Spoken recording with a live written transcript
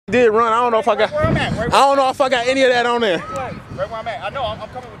did run. I don't know if I got. I don't know if I got any of that on there. Right where I'm at. I know. I'm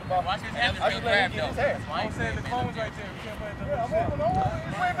coming with the ball. Watch his hands. I just let him get his head. I'm saying the phone's right there. We can't play the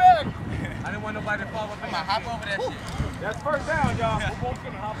I'm way back. I didn't want nobody to fall up. I'm gonna hop over that shit. That's first down, y'all. We're both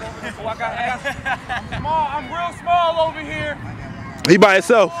gonna hop over this. So I got small. I'm real small over here. He by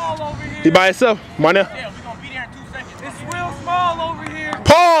himself. He by himself. Marnell. Yeah, we're gonna be there in 2 seconds. It's real small over here.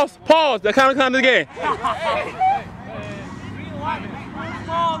 Pause. Pause. That kind of the game.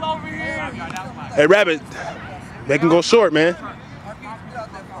 Small over here. Hey, Rabbit. They can go short, man.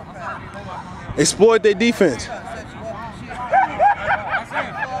 Exploit their defense.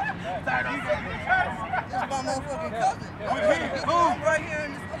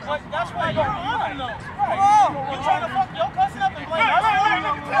 That's why you're on though. You trying to fuck your cousin up and blame us?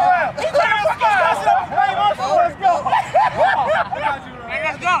 He's trying to fuck his cousin up and blame us. Let's go. Hey,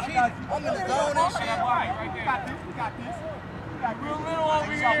 let's go. I'm in the zone and shit. We got this. We got this. Real little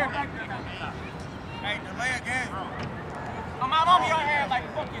over here. Hey, delay again. I'm out on your head like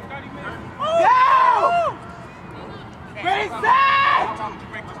fucking 30 minutes. Go! Ready, set!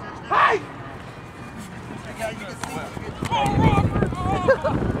 Hey!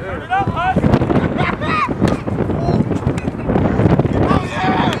 Turn it up, huh?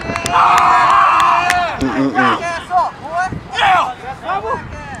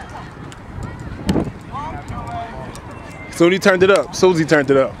 Soon he turned it up. Susie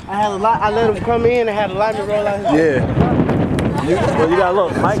turned it up. I let him come in and had a lineman roll out his Yeah. Well, you gotta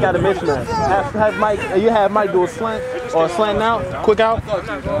look. Mike got a mismatch. Have Mike. You have Mike do a slant or a slant out, quick out.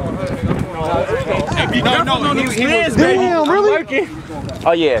 No, he was Damn, really?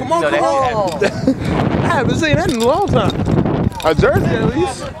 Oh yeah. Come on, come on. I haven't seen that in a long time. A jersey at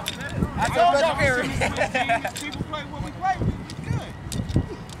least. I told y'all here. People play what we play. Good.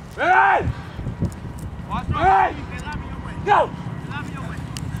 Hey! Hey! Go!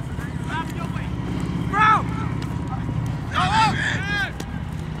 Bro!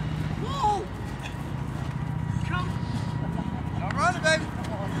 Don't run it, baby.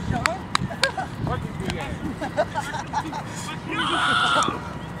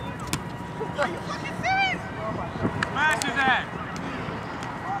 Are you fucking serious? Smash his ass.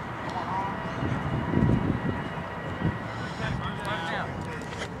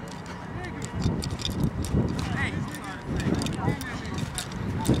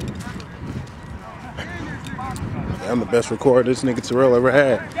 I'm the best recorder this nigga Terrell ever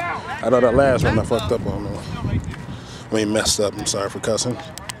had. I know that last one I fucked up on. I mean, messed up. I'm sorry for cussing. You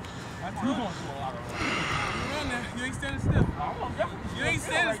ain't standing still. You ain't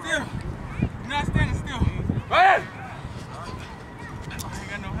standing still. You're not standing still. Go ahead. I ain't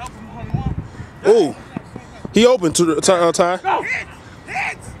got no help from home one. Ooh. He opened to the Ty. Go.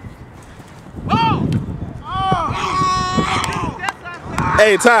 Hits. Oh.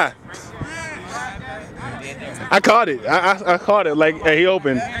 Hey, Ty. I caught it. I caught it like he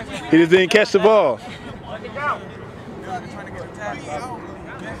opened. He just didn't catch the ball.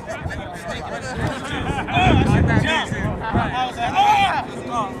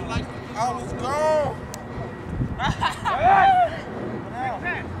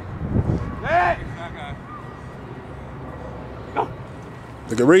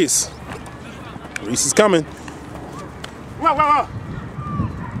 Look at Reese. Reese is coming. Whoa.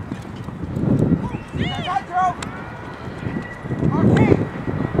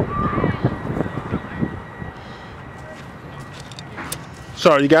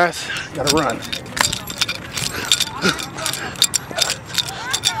 Sorry, you guys. Gotta run.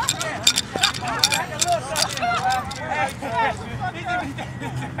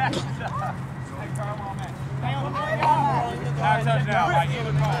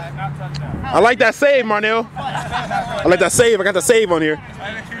 I like that save, Marnell. I like that save. I got the save on here.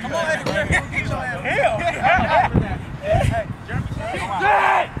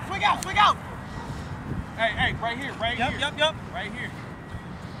 Swing out. Hey, right here. Yep. Right here.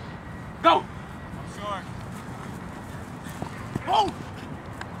 Go. I'm sure.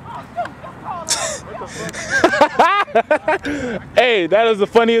 Hey, that is the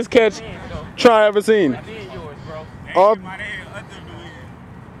funniest catch Try ever seen. All, that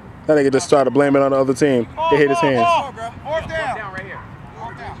nigga just tried to blame it on the other team. They hit his hands. Fourth down right here.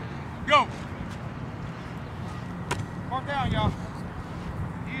 Fourth down. Go. Fourth down, y'all.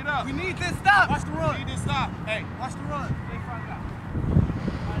 Eat it up. We need this stop. Watch the run. We need this stop. Hey, watch the run.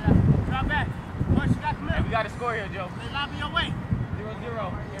 Drop back. Push, you got the hey, we got to score here, Joe. They lobby your way.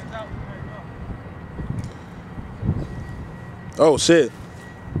 0-0. Hands out. Oh, shit.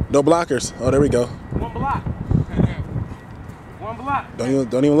 No blockers. Oh, there we go. One block. One block.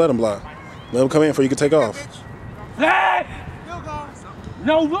 Don't even let him block. Let him come in before you can take off. Hey!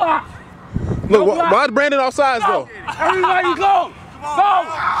 No block. Look, why is Brandon offsides though? Everybody go. Go.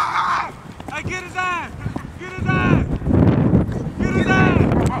 Hey, get his ass. Get his ass. Get his ass.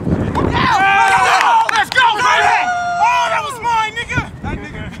 Let's go, man. Oh, that was mine, nigga. That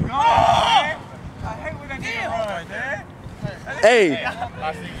nigga be gone, man. I hate when that nigga run, man.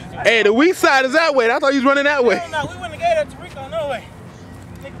 Hey, the weak side is that way. I thought he was running that way. No, we wouldn't have gave that to Rico, no way.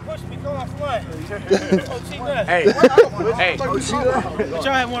 Nigga pushed me, come off one. Hey. But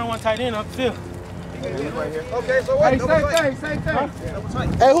y'all had one-on-one tight end up the field. Okay, so what? Same thing.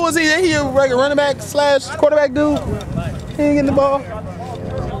 Hey, who is he? Ain't he a regular running back slash quarterback dude? He ain't getting the ball.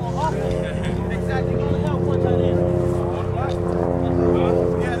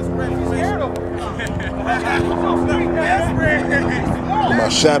 My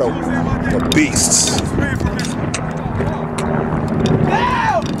shadow, the beasts.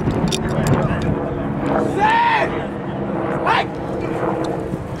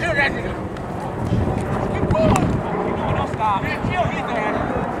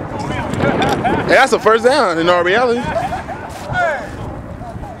 Hey, that's a first down in our reality.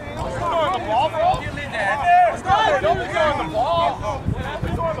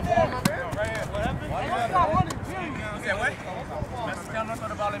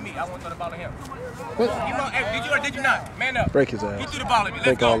 Did you or did you not? Man up. Break his ass. He threw the ball at me. Let's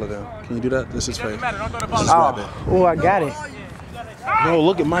Break go. all of them. Can you do that? This is Doesn't face. matter. Don't throw the ball This is at me. rabbit. Oh, I got it. No,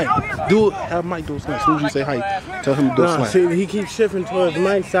 look at Mike. Have Mike do a slant. As soon as you say height, tell him to do a No, slant. see, he keeps shifting towards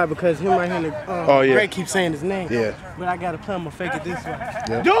Mike's side because him right here in the Oh, yeah. Greg keeps saying his name. Yeah. But I got to play him to fake it this way.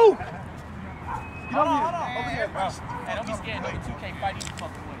 Yeah. Dude! Hey, don't be scared. Number 2 can't fight either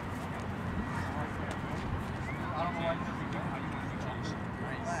fucking way.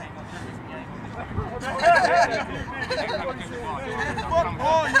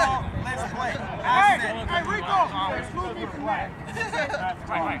 Hey, Rico! Exclude me from that.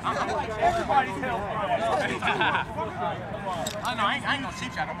 Right. Everybody's help. I know, I ain't gonna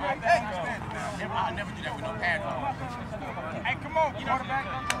cheat y'all. I never do that with no pads on. Hey, come on, you know the back.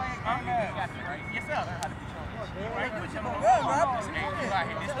 Yes, sir.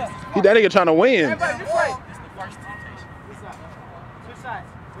 That nigga trying to win. This is the first temptation. Switch sides.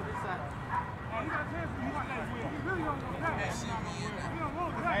 Switch sides.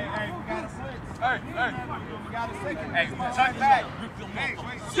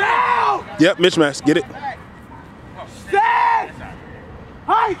 Yep, mismatch. Get it.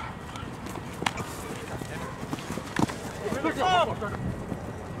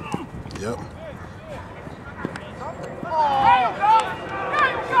 Yep.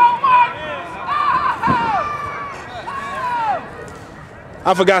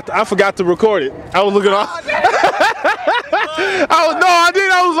 I forgot to record it. I was looking off.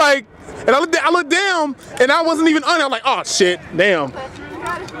 I was like, and I looked down, and I wasn't even on it. I was like, oh shit, damn.